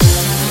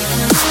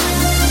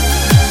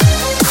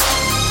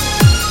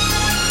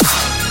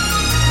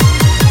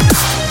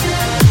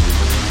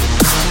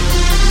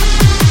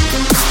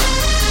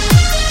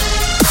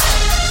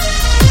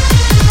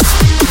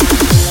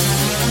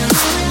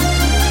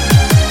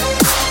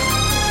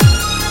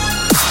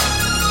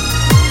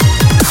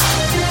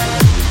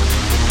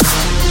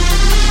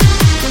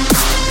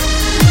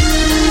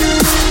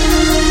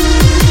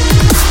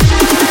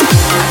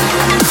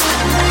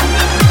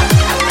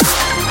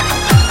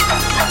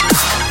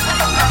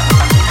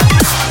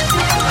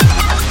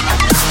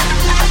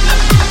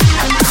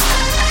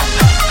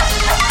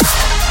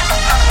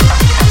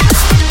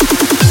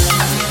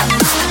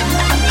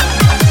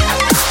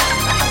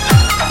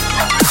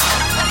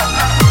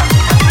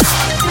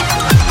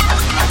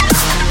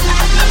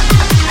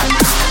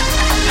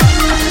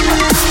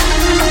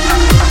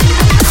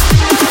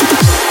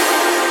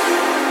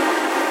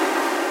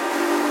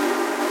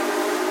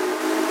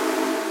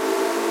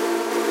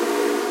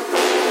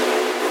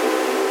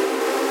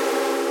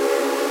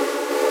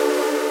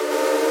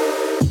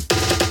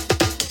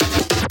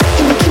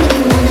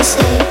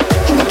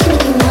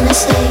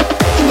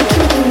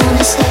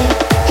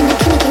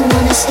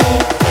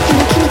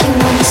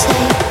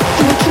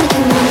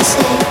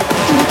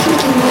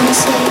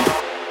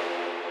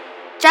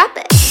Drop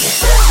it.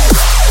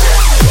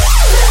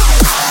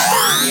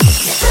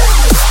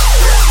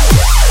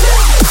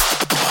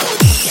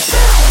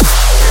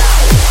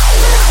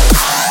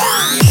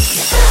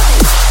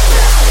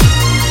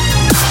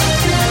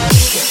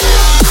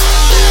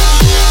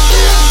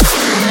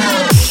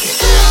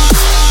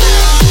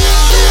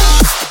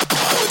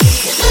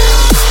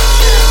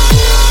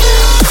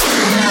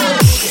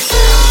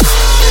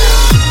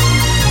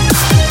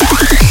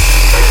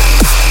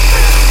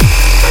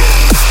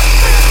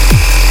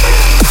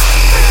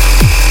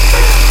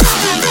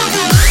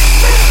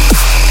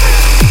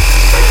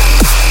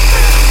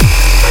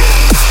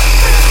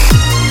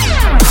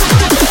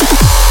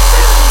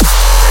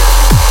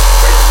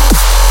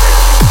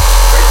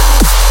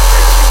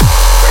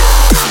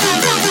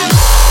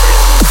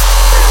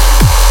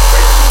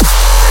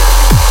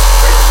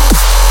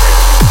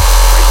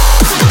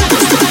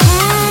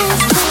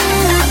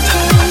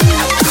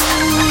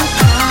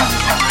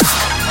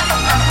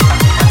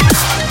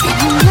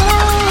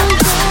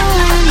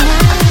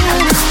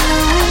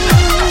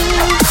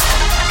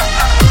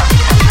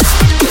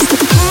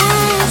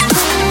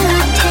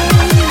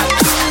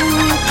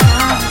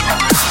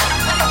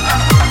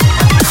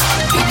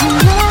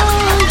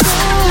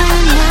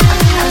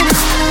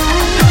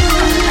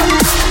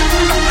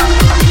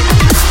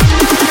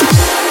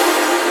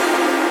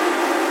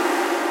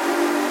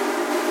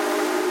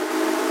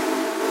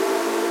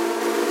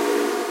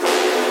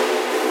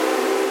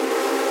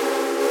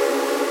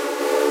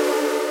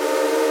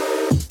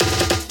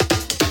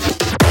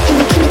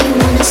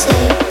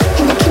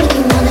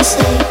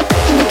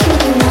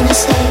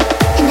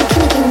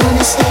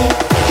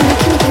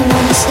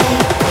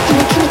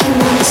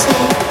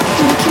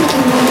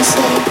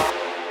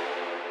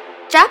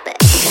 Drop it.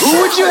 Who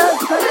would you have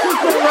sex with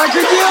for a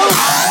record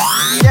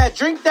deal? Yeah,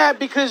 drink that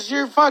because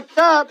you're fucked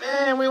up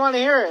and we want to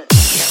hear it.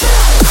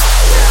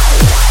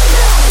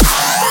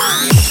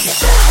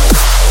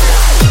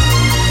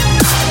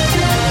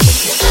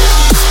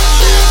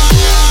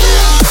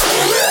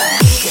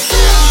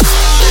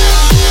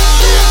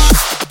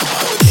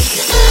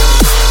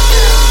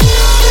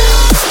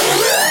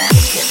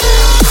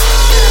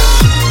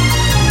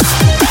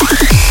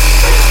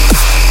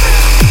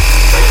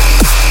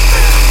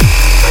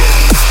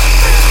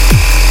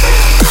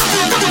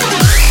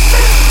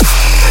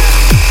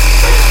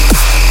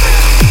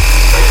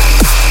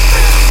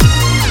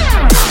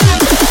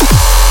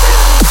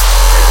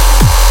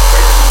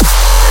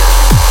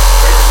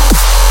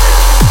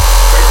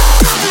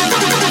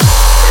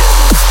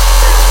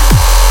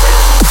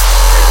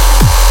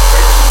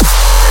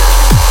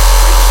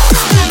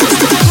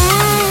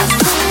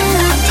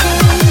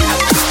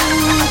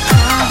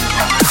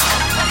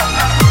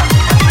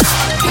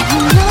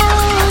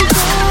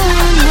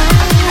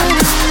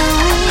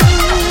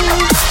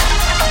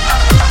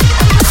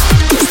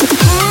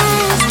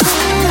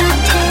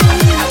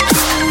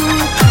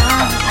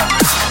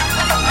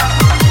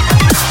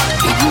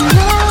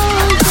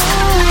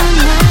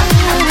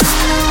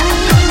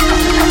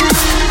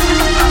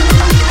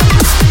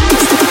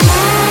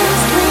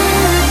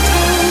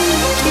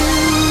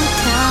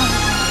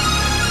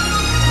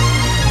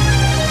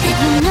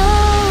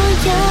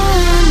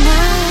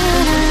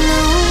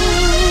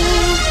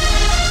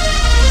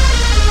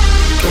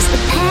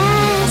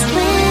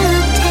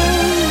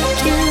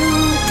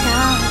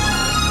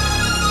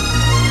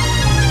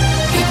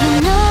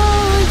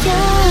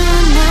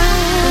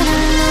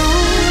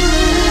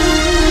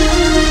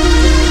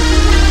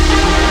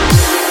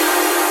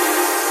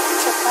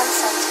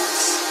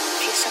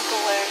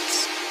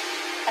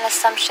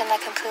 Assumption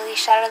that completely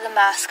shattered the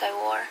mask I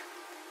wore.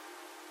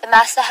 The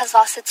mask that has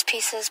lost its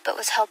pieces but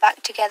was held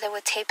back together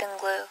with tape and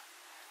glue.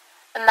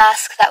 The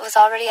mask that was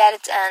already at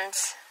its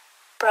ends,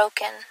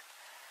 broken,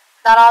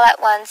 not all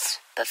at once,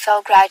 but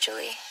fell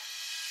gradually,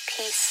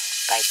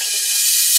 piece by piece.